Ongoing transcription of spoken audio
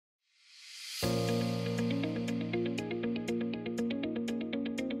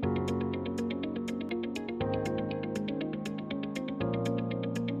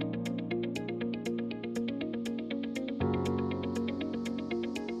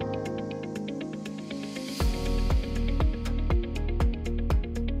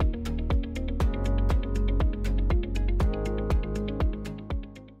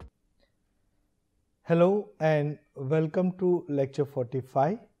Hello and welcome to lecture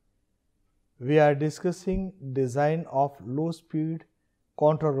 45. We are discussing design of low speed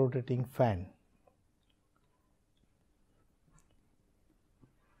contra-rotating fan.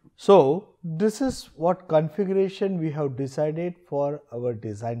 So this is what configuration we have decided for our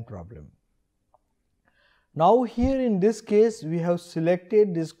design problem. Now here in this case we have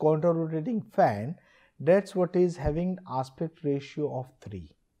selected this contra-rotating fan. That's what is having aspect ratio of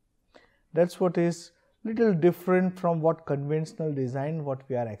 3. That's what is little different from what conventional design what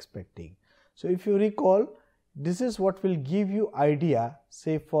we are expecting. So if you recall, this is what will give you idea.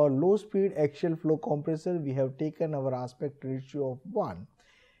 Say for low speed axial flow compressor we have taken our aspect ratio of 1.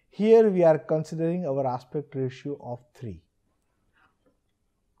 Here we are considering our aspect ratio of 3.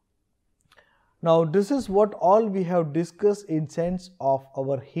 Now this is what all we have discussed in sense of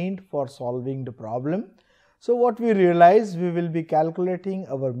our hint for solving the problem. So what we realize, we will be calculating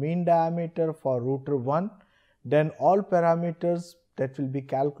our mean diameter for rotor 1, then all parameters that will be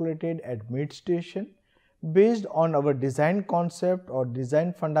calculated at mid station. Based on our design concept or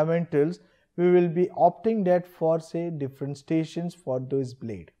design fundamentals, we will be opting that for say different stations for this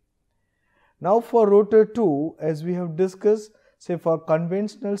blade. Now for rotor 2, as we have discussed, say for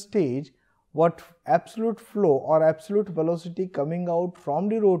conventional stage, what absolute flow or absolute velocity coming out from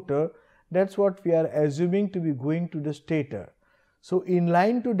the rotor, that's what we are assuming to be going to the stator. So in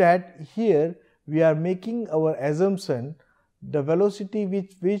line to that, here we are making our assumption the velocity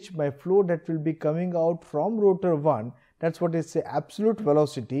with which my flow that will be coming out from rotor 1, that's what is say absolute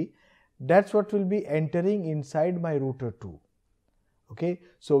velocity, that's what will be entering inside my rotor 2. Okay,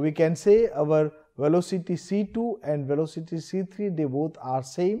 so we can say our velocity C2 and velocity C3, they both are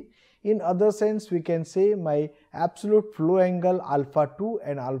same. In other sense, we can say my absolute flow angle alpha 2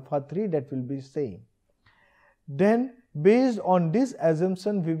 and alpha 3, that will be same. Then based on this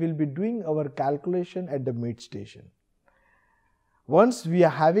assumption, we will be doing our calculation at the mid station. Once we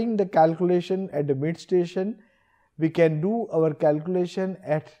are having the calculation at the mid station, we can do our calculation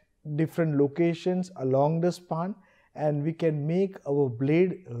at different locations along the span and we can make our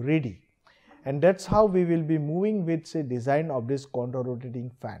blade ready. And that's how we will be moving with say design of this contra-rotating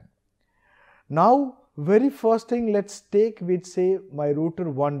fan. Now very first thing, let's take with say my rotor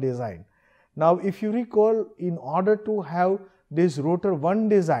 1 design. Now if you recall, in order to have this rotor 1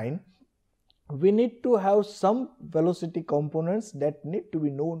 design, we need to have some velocity components that need to be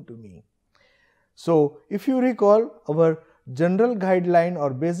known to me. So if you recall, our general guideline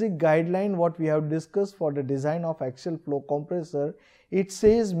or basic guideline what we have discussed for the design of axial flow compressor, it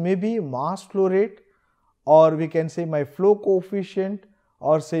says maybe mass flow rate, or we can say my flow coefficient,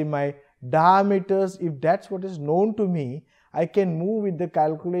 or say my diameters. If that's what is known to me, I can move with the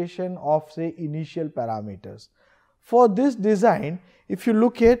calculation of say initial parameters. For this design, if you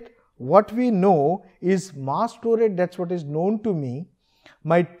look at what we know is mass flow rate, that's what is known to me.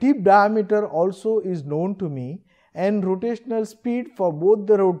 My tip diameter also is known to me, and rotational speed for both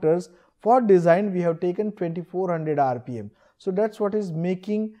the rotors for design we have taken 2400 rpm. So that's what is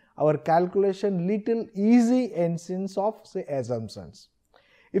making our calculation little easy in sense of say assumptions.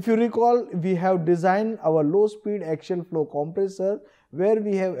 If you recall, we have designed our low speed axial flow compressor where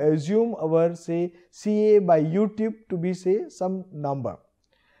we have assumed our say CA by U tip to be say some number.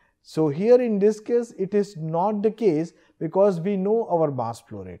 So here in this case it is not the case because we know our mass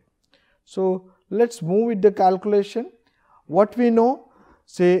flow rate. So let's move with the calculation. What we know,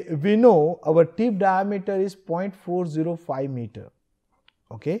 say we know our tip diameter is 0.405 meter,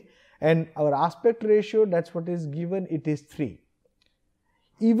 okay, and our aspect ratio, that's what is given, it is 3.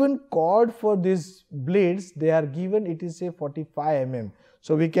 Even chord for these blades, they are given, it is say 45 mm.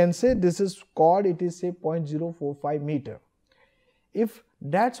 So we can say this is chord, it is say 0.045 meter. If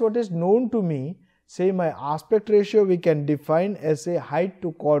that's what is known to me, say my aspect ratio we can define as a height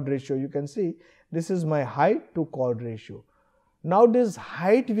to chord ratio. You can see this is my height to chord ratio. Now this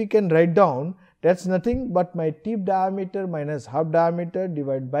height we can write down, that's nothing but my tip diameter minus hub diameter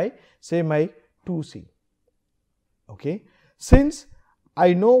divided by say my 2c. Okay, since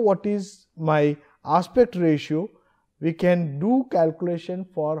I know what is my aspect ratio, we can do calculation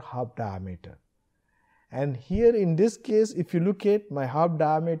for hub diameter. And here in this case, if you look at my hub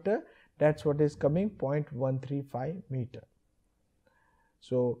diameter, that's what is coming 0.135 meter.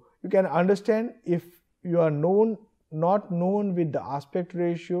 So you can understand, if you are not known with the aspect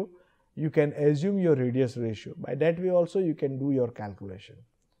ratio, you can assume your radius ratio. By that way also you can do your calculation.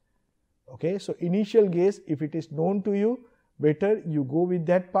 Okay, so initial case, if it is known to you, better you go with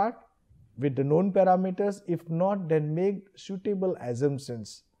that part with the known parameters. If not, then make suitable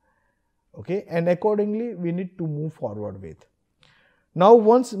assumptions. Okay, and accordingly we need to move forward with. Now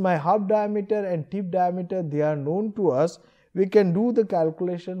once my hub diameter and tip diameter they are known to us, we can do the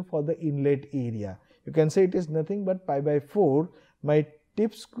calculation for the inlet area. You can say it is nothing but pi by 4 my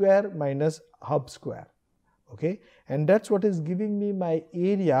tip square minus hub square. Okay, and that's what is giving me my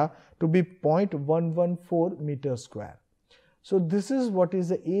area to be 0.114 meter square. So this is what is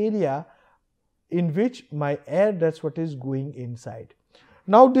the area in which my air, that's what is going inside.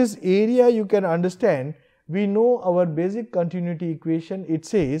 Now this area you can understand, we know our basic continuity equation. It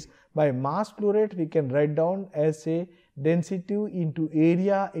says by mass flow rate we can write down as a density into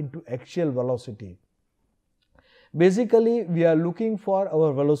area into axial velocity. Basically we are looking for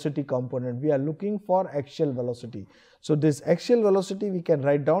our velocity component, we are looking for axial velocity. So this axial velocity we can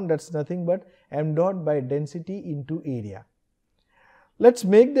write down, that's nothing but m dot by density into area. Let's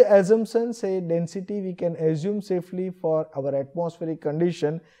make the assumption, say density we can assume safely for our atmospheric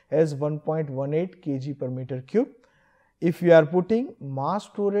condition as 1.18 kg per meter cube. If we are putting mass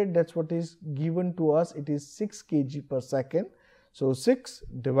flow rate, that's what is given to us, it is 6 kg per second. So 6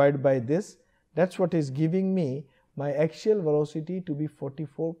 divided by this, that's what is giving me my axial velocity to be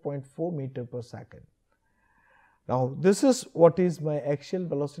 44.4 meter per second. Now this is what is my axial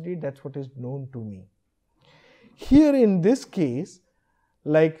velocity, that's what is known to me. Here in this case,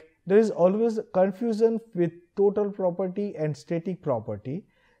 like there is always confusion with total property and static property.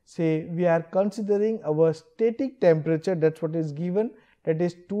 Say we are considering our static temperature, that's what is given, that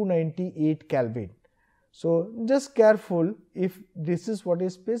is 298 Kelvin. So just careful, if this is what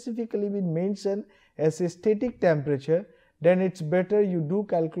is specifically been mentioned as a static temperature, then it's better you do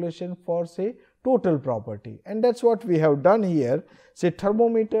calculation for say total property, and that's what we have done here. Say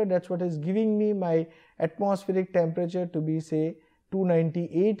thermometer, that's what is giving me my atmospheric temperature to be say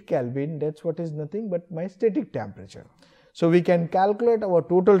 298 Kelvin, that's what is nothing but my static temperature. So we can calculate our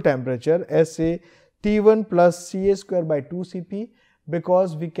total temperature as say T1 plus Ca square by 2 Cp,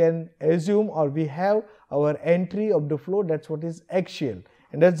 because we can assume or we have our entry of the flow, that's what is axial,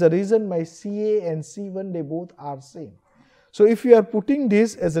 and that's the reason my Ca and C1 they both are same. So if you are putting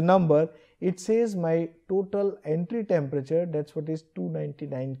this as a number, it says my total entry temperature, that's what is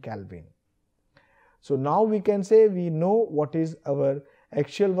 299 Kelvin. So now we can say we know what is our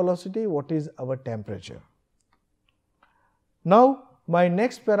axial velocity, what is our temperature. Now my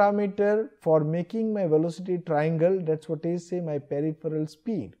next parameter for making my velocity triangle, that's what is say my peripheral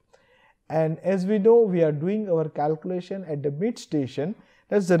speed. And as we know, we are doing our calculation at the mid station.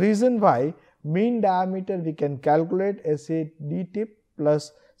 That's the reason why mean diameter we can calculate as say d tip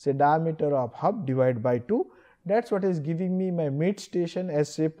plus say diameter of hub divided by 2. That's what is giving me my mid station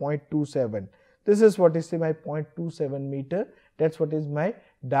as say 0.27. This is what is say my 0.27 meter. That's what is my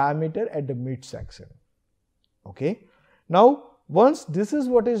diameter at the mid section. Okay. Now once this is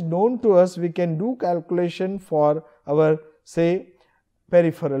what is known to us, we can do calculation for our say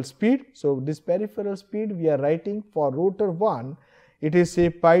peripheral speed. So this peripheral speed we are writing for rotor 1, it is say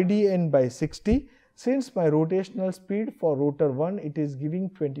pi dn by 60. Since my rotational speed for rotor 1 it is giving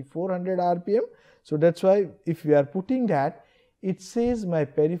 2400 rpm. So that's why if we are putting that, it says my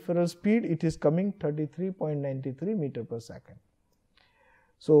peripheral speed it is coming 33.93 meter per second.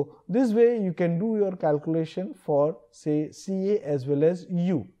 So this way you can do your calculation for say Ca as well as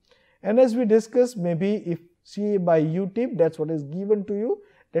U. And as we discussed, maybe if Ca by U tip, that's what is given to you,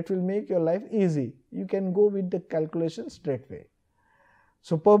 that will make your life easy. You can go with the calculation straight away.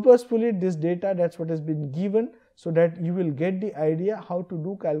 So purposefully this data, that's what has been given, so that you will get the idea how to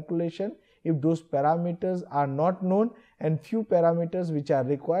do calculation if those parameters are not known, and few parameters which are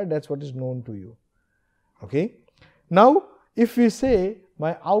required, that's what is known to you. Okay. Now if we say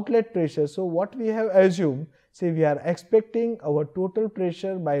my outlet pressure, so what we have assumed, say we are expecting our total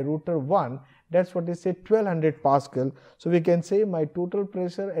pressure by rotor 1, that's what is say 1200 Pascal. So we can say my total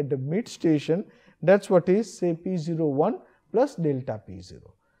pressure at the mid station, that's what is say P01 plus delta P0.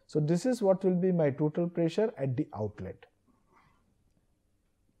 So this is what will be my total pressure at the outlet.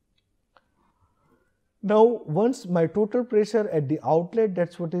 Now once my total pressure at the outlet,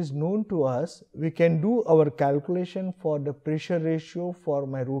 that's what is known to us, we can do our calculation for the pressure ratio for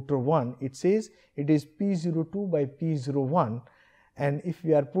my rotor 1. It says it is P02 by P01, and if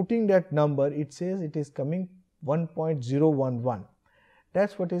we are putting that number, it says it is coming 1.011.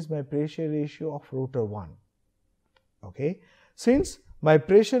 That's what is my pressure ratio of rotor 1. Okay. Since my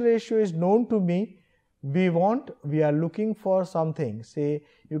pressure ratio is known to me, we are looking for something, say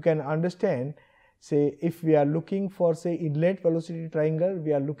you can understand, say if we are looking for say inlet velocity triangle,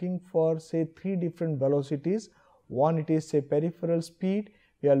 we are looking for say 3 different velocities. One, it is say peripheral speed,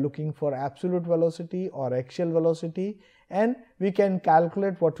 we are looking for absolute velocity or axial velocity, and we can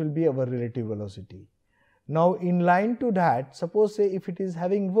calculate what will be our relative velocity. Now in line to that, suppose say if it is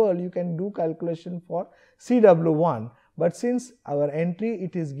having whirl, you can do calculation for CW1, but since our entry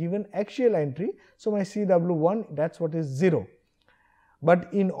it is given axial entry, so my CW1 that's what is 0.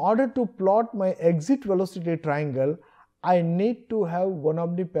 But in order to plot my exit velocity triangle, I need to have one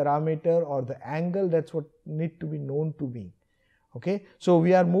of the parameter or the angle that's what need to be known to me. Okay, so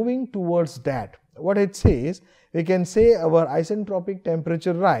we are moving towards that. What it says, we can say our isentropic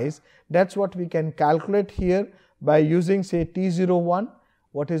temperature rise, that's what we can calculate here by using say T01,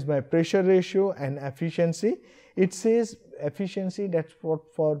 what is my pressure ratio and efficiency. It says efficiency, that's what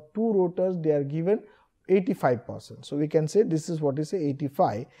for two rotors they are given 85%. So we can say this is what is say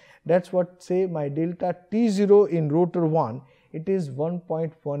 85, that's what say my delta T0 in rotor 1, it is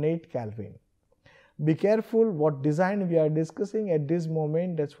 1.18 Kelvin. Be careful what design we are discussing at this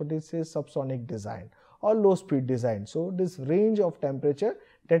moment, that's what it says subsonic design or low speed design. So this range of temperature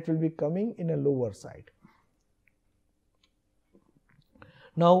that will be coming in a lower side.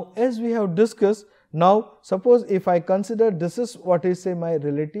 Now as we have discussed, now suppose if I consider this is what is say my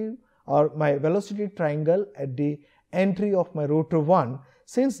relative or my velocity triangle at the entry of my rotor 1,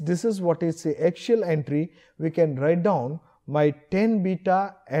 since this is what is say axial entry, we can write down my 10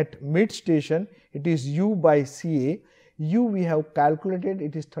 beta at mid station, it is u by Ca. U we have calculated,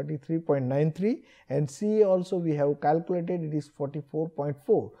 it is 33.93, and Ca also we have calculated, it is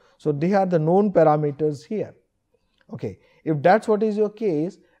 44.4. So they are the known parameters here. Okay, if that's what is your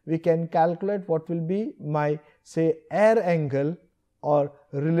case, we can calculate what will be my say air angle or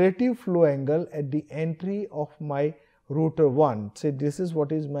relative flow angle at the entry of my rotor 1. Say this is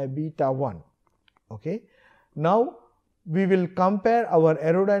what is my beta 1. Okay, now we will compare our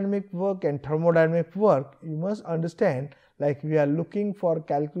aerodynamic work and thermodynamic work. You must understand, like we are looking for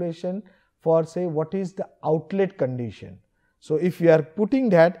calculation for say what is the outlet condition. So if we are putting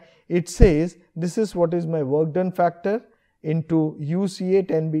that, it says this is what is my work done factor into UCA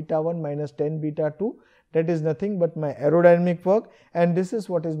 10 beta 1 minus 10 beta 2, that is nothing but my aerodynamic work, and this is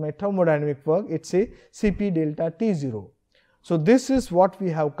what is my thermodynamic work, it is a Cp delta T0. So this is what we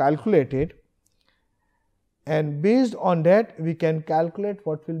have calculated, and based on that we can calculate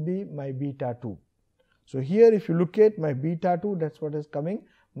what will be my beta 2. So here if you look at my beta 2, that's what is coming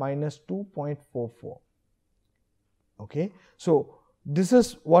minus 2.44. Okay, so this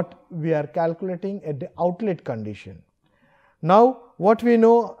is what we are calculating at the outlet condition. Now what we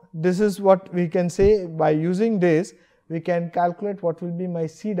know, this is what we can say, by using this we can calculate what will be my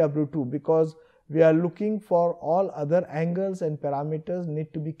CW2, because we are looking for all other angles and parameters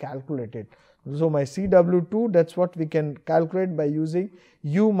need to be calculated. So my CW2, that's what we can calculate by using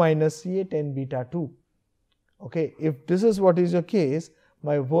U minus Ca 10 beta 2. Okay, if this is what is your case,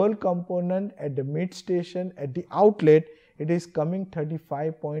 my whirl component at the mid station at the outlet, it is coming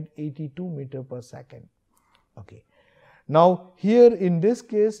 35.82 meter per second. Okay. Now here in this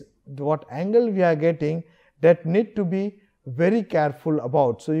case, what angle we are getting, that need to be very careful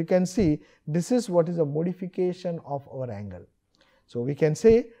about. So you can see this is what is a modification of our angle. So we can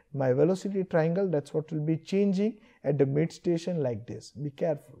say my velocity triangle, that's what will be changing at the mid station like this. Be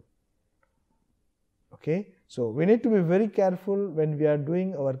careful. Okay, so we need to be very careful when we are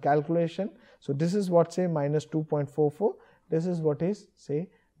doing our calculation. So this is what say minus 2.44, this is what is say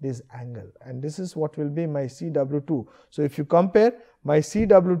this angle, and this is what will be my CW2. So if you compare my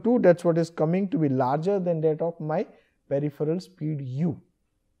CW2, that's what is coming to be larger than that of my peripheral speed u.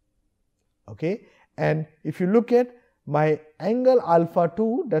 Okay, and if you look at my angle alpha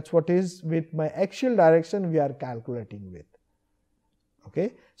 2, that's what is with my axial direction we are calculating with.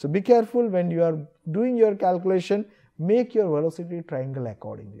 Okay, so be careful when you are doing your calculation, make your velocity triangle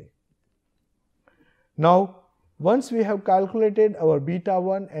accordingly. Now once we have calculated our beta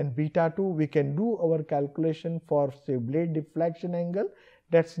 1 and beta 2, we can do our calculation for say blade deflection angle,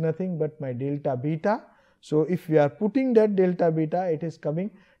 that's nothing but my delta beta. So if we are putting that delta beta, it is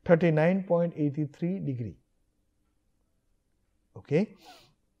coming 39.83 degree. Okay.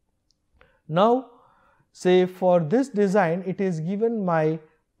 Now say for this design, it is given my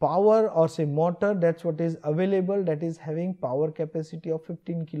power or say motor, that's what is available, that is having power capacity of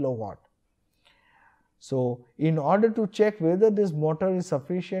 15 kilowatt. So in order to check whether this motor is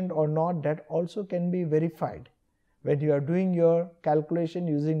sufficient or not, that also can be verified when you are doing your calculation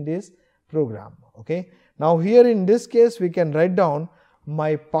using this program. Okay. Now here in this case we can write down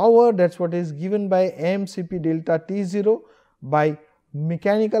my power, that's what is given by mCp delta T0 by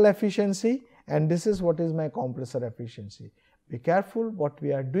mechanical efficiency, and this is what is my compressor efficiency. Be careful what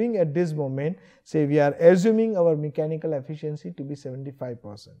we are doing at this moment, say we are assuming our mechanical efficiency to be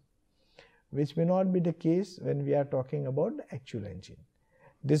 75%. Which may not be the case when we are talking about the actual engine.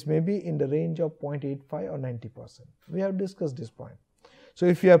 this may be in the range of 0.85 or 90%. We have discussed this point. So,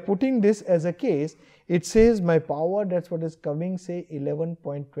 if you are putting this as a case, it says my power, that is what is coming, say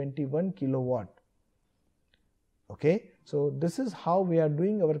 11.21 kilowatt. Okay. So, this is how we are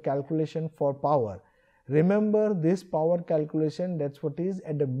doing our calculation for power. Remember this power calculation, that is what is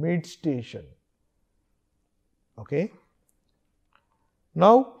at the mid station. Okay.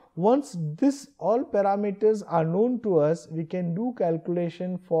 Now, once this all parameters are known to us, we can do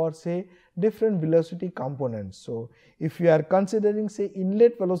calculation for say different velocity components. So, if you are considering say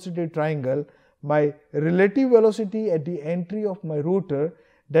inlet velocity triangle, my relative velocity at the entry of my rotor,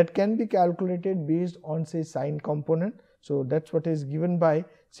 that can be calculated based on say sine component. So, that is what is given by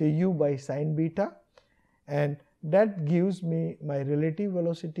say u by sine beta, and that gives me my relative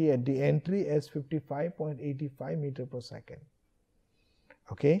velocity at the entry as 55.85 meter per second.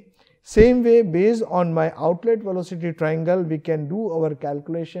 Okay. Same way, based on my outlet velocity triangle, we can do our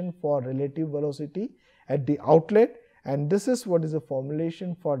calculation for relative velocity at the outlet, and this is what is the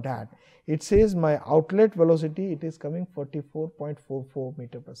formulation for that. It says my outlet velocity, it is coming 44.44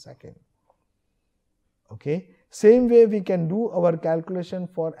 meter per second. Okay. Same way we can do our calculation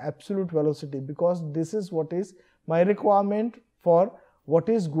for absolute velocity, because this is what is my requirement for what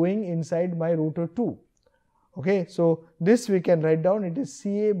is going inside my rotor 2. Okay. So, this we can write down, it is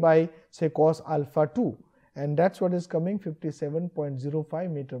Ca by say cos alpha 2, and that is what is coming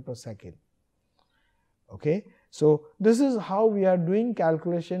 57.05 meter per second. Okay. So, this is how we are doing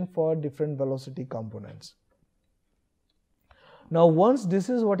calculation for different velocity components. Now, once this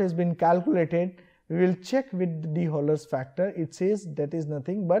is what has been calculated, we will check with the de-Euler's factor. It says that is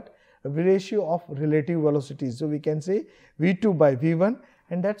nothing but a ratio of relative velocities. So, we can say V2 by V1,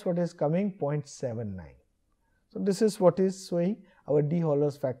 and that is what is coming 0.79. So, this is what is showing our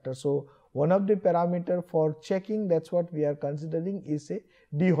de-Euler's factor. So, one of the parameter for checking, that is what we are considering is a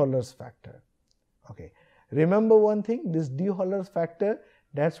de-Euler's factor. Okay. Remember one thing, this de-Euler's factor,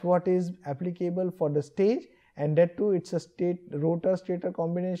 that is what is applicable for the stage, and that too it is a rotor stator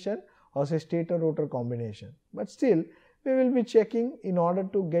combination or say stator rotor combination. But still we will be checking in order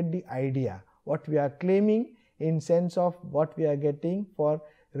to get the idea what we are claiming in sense of what we are getting for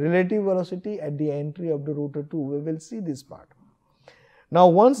relative velocity at the entry of the rotor 2. We will see this part. Now,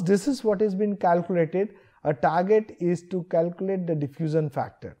 once this is what has been calculated, a target is to calculate the diffusion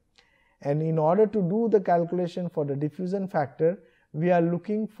factor, and in order to do the calculation for the diffusion factor, we are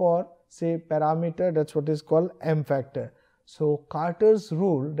looking for say parameter, that is what is called M factor. So, Carter's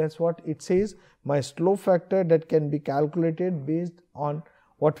rule, that is what it says, my slope factor that can be calculated based on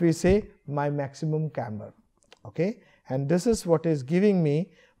what we say my maximum camber. Okay. And this is what is giving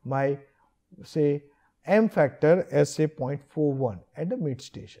me my say M factor as say 0.41 at the mid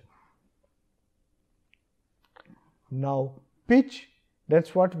station. Now, pitch, that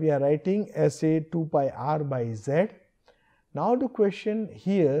is what we are writing as say 2 pi r by z. Now, the question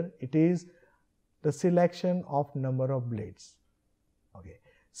here, it is the selection of number of blades. Okay.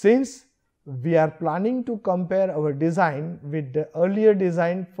 Since we are planning to compare our design with the earlier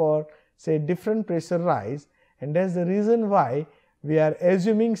design for say different pressure rise, and that is the reason why we are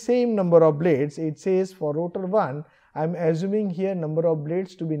assuming same number of blades. It says for rotor 1, I am assuming here number of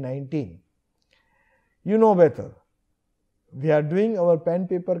blades to be 19. You know better, we are doing our pen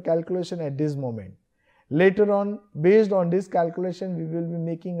paper calculation at this moment. Later on, based on this calculation, we will be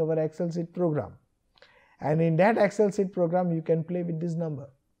making our Excel sheet program, and in that Excel sheet program you can play with this number.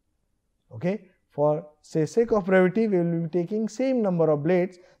 Okay. For say sake of brevity, we will be taking same number of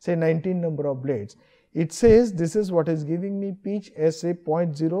blades, say 19 number of blades. It says this is what is giving me pitch as say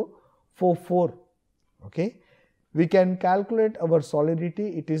 0.044. Okay. We can calculate our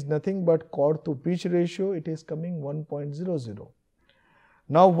solidity, it is nothing but chord to pitch ratio, it is coming 1.00.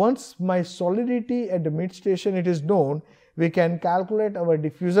 Now, once my solidity at the mid station it is known, we can calculate our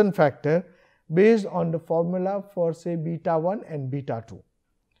diffusion factor based on the formula for say beta 1 and beta 2.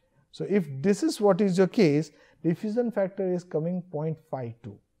 So, if this is what is your case, diffusion factor is coming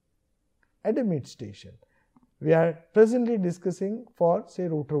 0.52 at the mid station. We are presently discussing for say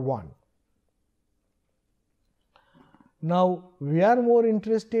rotor 1. Now, we are more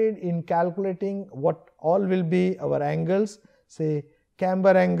interested in calculating what all will be our angles, say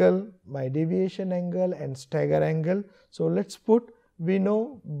camber angle, my deviation angle and stagger angle. So, let us put, we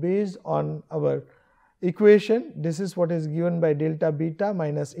know based on our equation, this is what is given by delta beta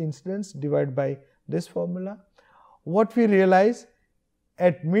minus incidence divided by this formula. What we realize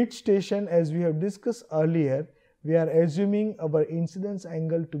at mid station, as we have discussed earlier, we are assuming our incidence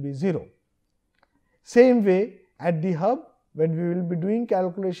angle to be 0. Same way at the hub, when we will be doing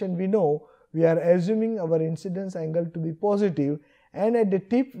calculation, we know we are assuming our incidence angle to be positive, and at the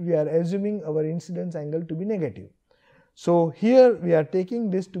tip we are assuming our incidence angle to be negative. So here we are taking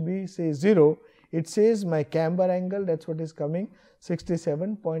this to be say 0, it says my camber angle, that is what is coming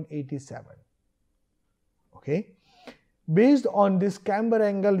 67.87. Okay. Based on this camber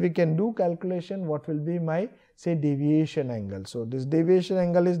angle we can do calculation what will be my say deviation angle. So this deviation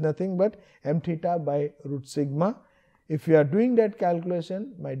angle is nothing but m theta by root sigma. If we are doing that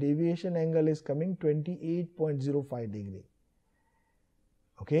calculation, my deviation angle is coming 28.05 degree.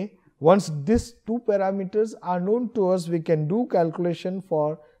 Okay. Once these two parameters are known to us, we can do calculation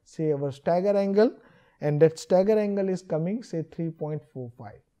for say our stagger angle, and that stagger angle is coming say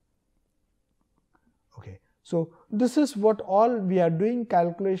 3.45. Okay. So this is what all we are doing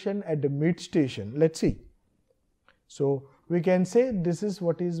calculation at the mid station. Let's see. So we can say this is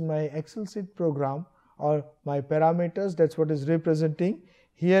what is my Excel sheet program or my parameters, that is what is representing.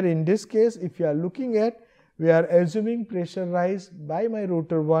 Here in this case, if you are looking at, we are assuming pressure rise by my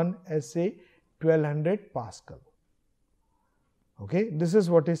rotor 1 as say 1200 Pascal. Okay, this is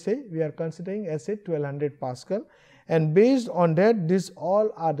what is say we are considering as say 1200 Pascal, and based on that these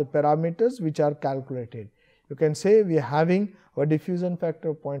all are the parameters which are calculated. You can say we are having our diffusion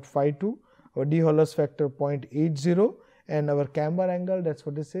factor 0.52, our de-Holler's factor 0.80, and our camber angle, that is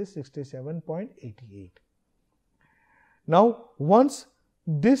what it says 67.88. Now once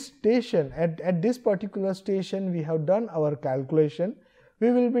this station at this particular station we have done our calculation,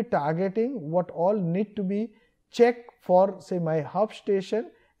 we will be targeting what all need to be checked for say my hub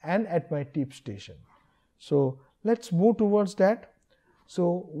station and at my tip station. So let us move towards that.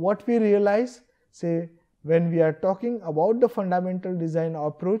 So what we realize, say when we are talking about the fundamental design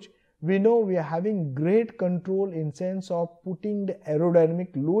approach, we know we are having great control in sense of putting the aerodynamic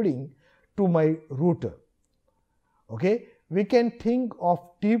loading to my rotor. Okay. We can think of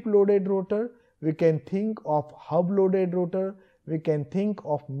tip loaded rotor, we can think of hub loaded rotor, we can think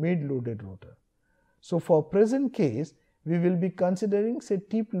of mid loaded rotor. So for present case, we will be considering say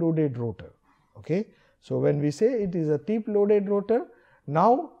tip loaded rotor. Okay. So when we say it is a tip loaded rotor,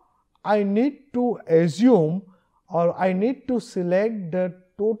 now I need to assume or I need to select the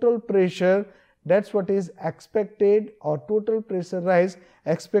total pressure, that is what is expected, or total pressure rise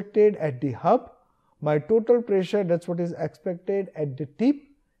expected at the hub, my total pressure, that is what is expected at the tip,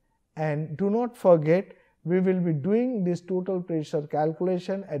 and do not forget we will be doing this total pressure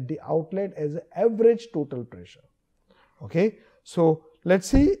calculation at the outlet as an average total pressure. Okay. So let us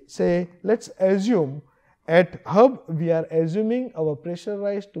see, say let us assume at hub we are assuming our pressure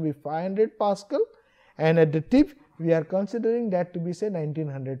rise to be 500 Pascal, and at the tip we are considering that to be say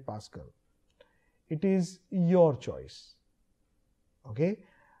 1900 Pascal. It is your choice. Okay.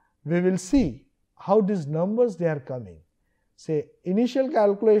 We will see how these numbers they are coming. Say initial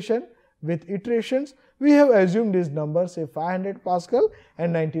calculation with iterations, we have assumed these numbers say 500 Pascal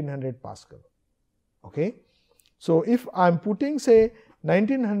and 1900 Pascal. Okay. So if I am putting say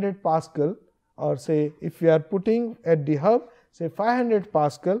 1900 Pascal, or say if we are putting at the hub say 500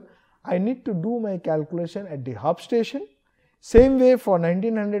 Pascal, I need to do my calculation at the hub station. Same way for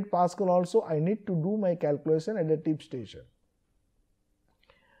 1900 Pascal also I need to do my calculation at the tip station.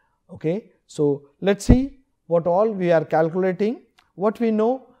 Okay. So let us see what all we are calculating. What we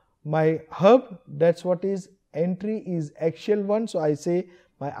know, my hub, that is what is entry is axial 1. So I say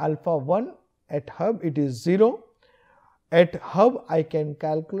my alpha 1 at hub it is 0. At hub I can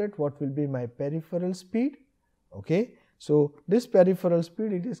calculate what will be my peripheral speed. Okay. So this peripheral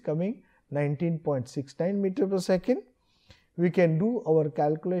speed it is coming 19.69 meter per second. We can do our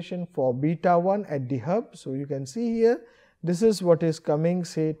calculation for beta 1 at the hub. So you can see here this is what is coming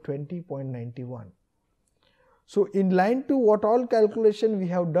say 20.91. So in line to what all calculation we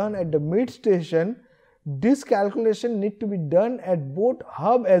have done at the mid station, this calculation need to be done at both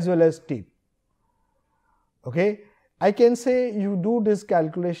hub as well as tip. Okay. I can say you do this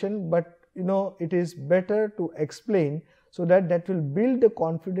calculation, but you know it is better to explain, so that will build the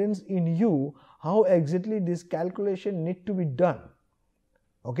confidence in you how exactly this calculation need to be done.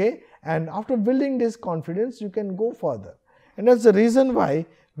 Okay. And after building this confidence you can go further, and that is the reason why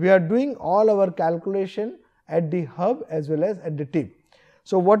we are doing all our calculation at the hub as well as at the tip.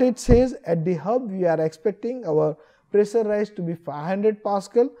 So what it says, at the hub we are expecting our pressure rise to be 500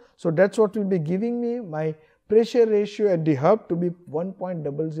 Pascal. So that is what will be giving me my pressure ratio at the hub to be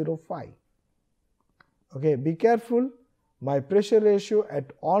 1.005. Okay, be careful, my pressure ratio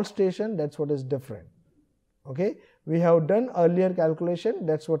at all station, that is what is different. Okay, we have done earlier calculation,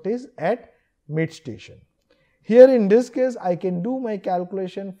 that is what is at mid station. Here in this case I can do my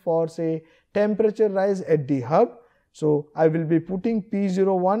calculation for say temperature rise at the hub. So I will be putting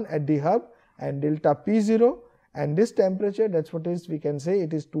P01 at the hub and delta P0, and this temperature, that's what is, we can say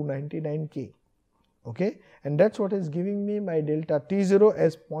it is 299 K. Okay, and that's what is giving me my delta T0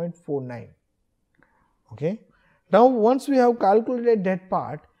 as 0.49. Okay. Now, once we have calculated that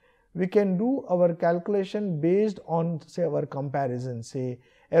part, we can do our calculation based on, say, our comparison, say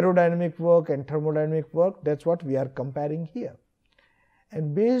aerodynamic work and thermodynamic work. That's what we are comparing here,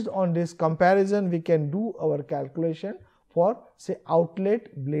 and based on this comparison we can do our calculation for, say,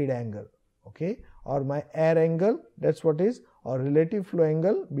 outlet blade angle, okay, or my air angle, that's what is, or relative flow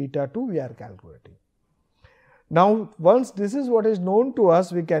angle beta 2 we are calculating. Now, once this is what is known to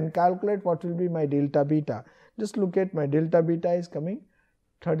us, we can calculate what will be my delta beta. Just look at my delta beta is coming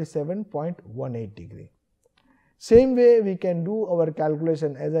 37.18 degree. Same way we can do our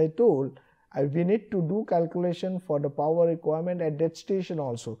calculation, as I told, we need to do calculation for the power requirement at that station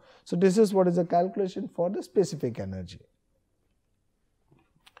also. So, this is what is the calculation for the specific energy.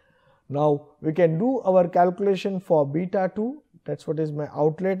 Now, we can do our calculation for beta 2, that is what is my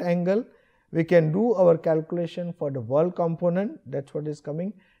outlet angle. We can do our calculation for the whirl component, that is what is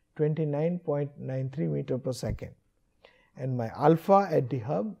coming 29.93 meter per second. And my alpha at the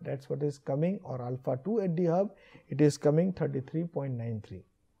hub, that is what is coming, or alpha 2 at the hub, it is coming 33.93.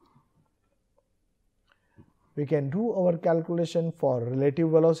 We can do our calculation for relative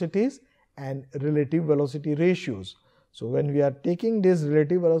velocities and relative velocity ratios. So, when we are taking these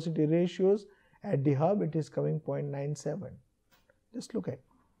relative velocity ratios at the hub, it is coming 0.97. Just look at.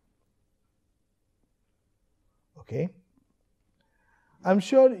 Okay. I am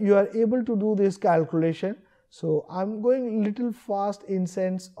sure you are able to do this calculation. So, I am going little fast in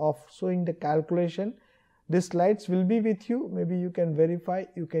sense of showing the calculation. These slides will be with you, maybe you can verify,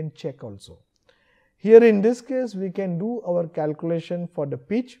 you can check also. Here in this case, we can do our calculation for the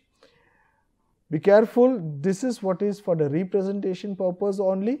pitch. Be careful, this is what is for the representation purpose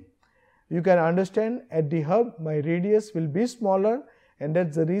only. You can understand at the hub my radius will be smaller, and that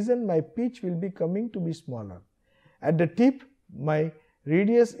is the reason my pitch will be coming to be smaller. At the tip, my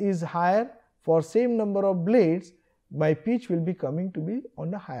radius is higher, for same number of blades, my pitch will be coming to be on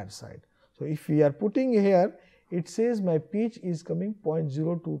the higher side. So, if we are putting here, it says my pitch is coming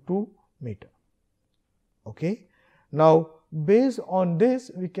 0.022 meter. Okay. Now, based on this,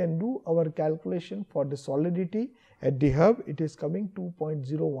 we can do our calculation for the solidity at the hub, it is coming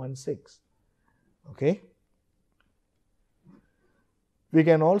 2.016. Okay. We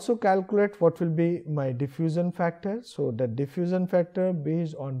can also calculate what will be my diffusion factor. So, the diffusion factor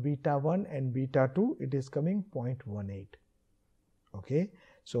based on beta 1 and beta 2, it is coming 0.18. Okay.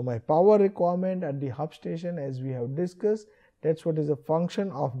 So, my power requirement at the hub station, as we have discussed, that is what is a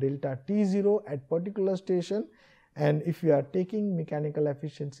function of delta T0 at particular station, and if we are taking mechanical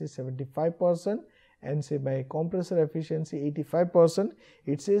efficiency 75% and say by compressor efficiency 85%,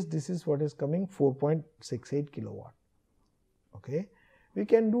 it says this is what is coming 4.68 kilowatt. Okay. We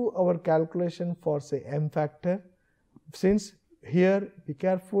can do our calculation for, say, M factor. Since here, be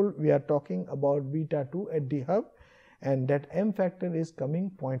careful, we are talking about beta 2 at the hub, and that M factor is coming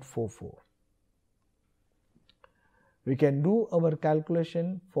 0.44. We can do our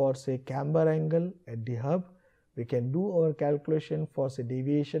calculation for, say, camber angle at the hub. We can do our calculation for, say,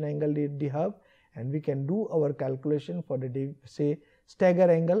 deviation angle at the hub, and we can do our calculation for the, say,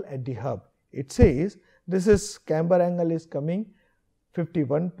 stagger angle at the hub. It says this is camber angle is coming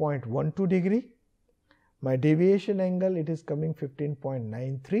 51.12 degree. My deviation angle, it is coming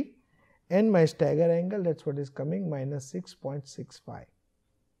 15.93, and my stagger angle, that is what is coming minus 6.65.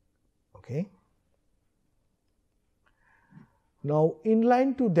 Okay. Now, in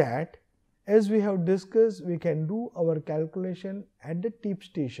line to that, as we have discussed, we can do our calculation at the tip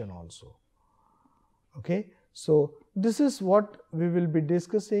station also. Okay. So, this is what we will be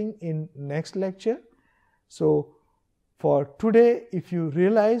discussing in next lecture. So, for today, if you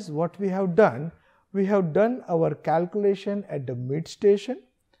realize what we have done our calculation at the mid station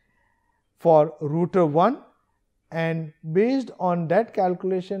for router 1, and based on that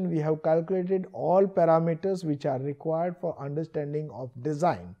calculation, we have calculated all parameters which are required for understanding of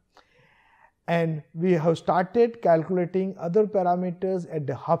design, and we have started calculating other parameters at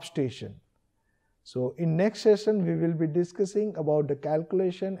the hub station. So, in next session, we will be discussing about the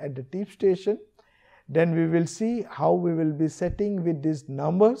calculation at the tip station. Then we will see how we will be setting with these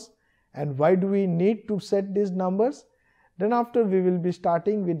numbers and why do we need to set these numbers. Then after we will be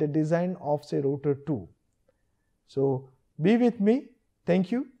starting with the design of, say, router 2. So, be with me.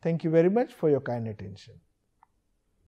 Thank you. Thank you very much for your kind attention.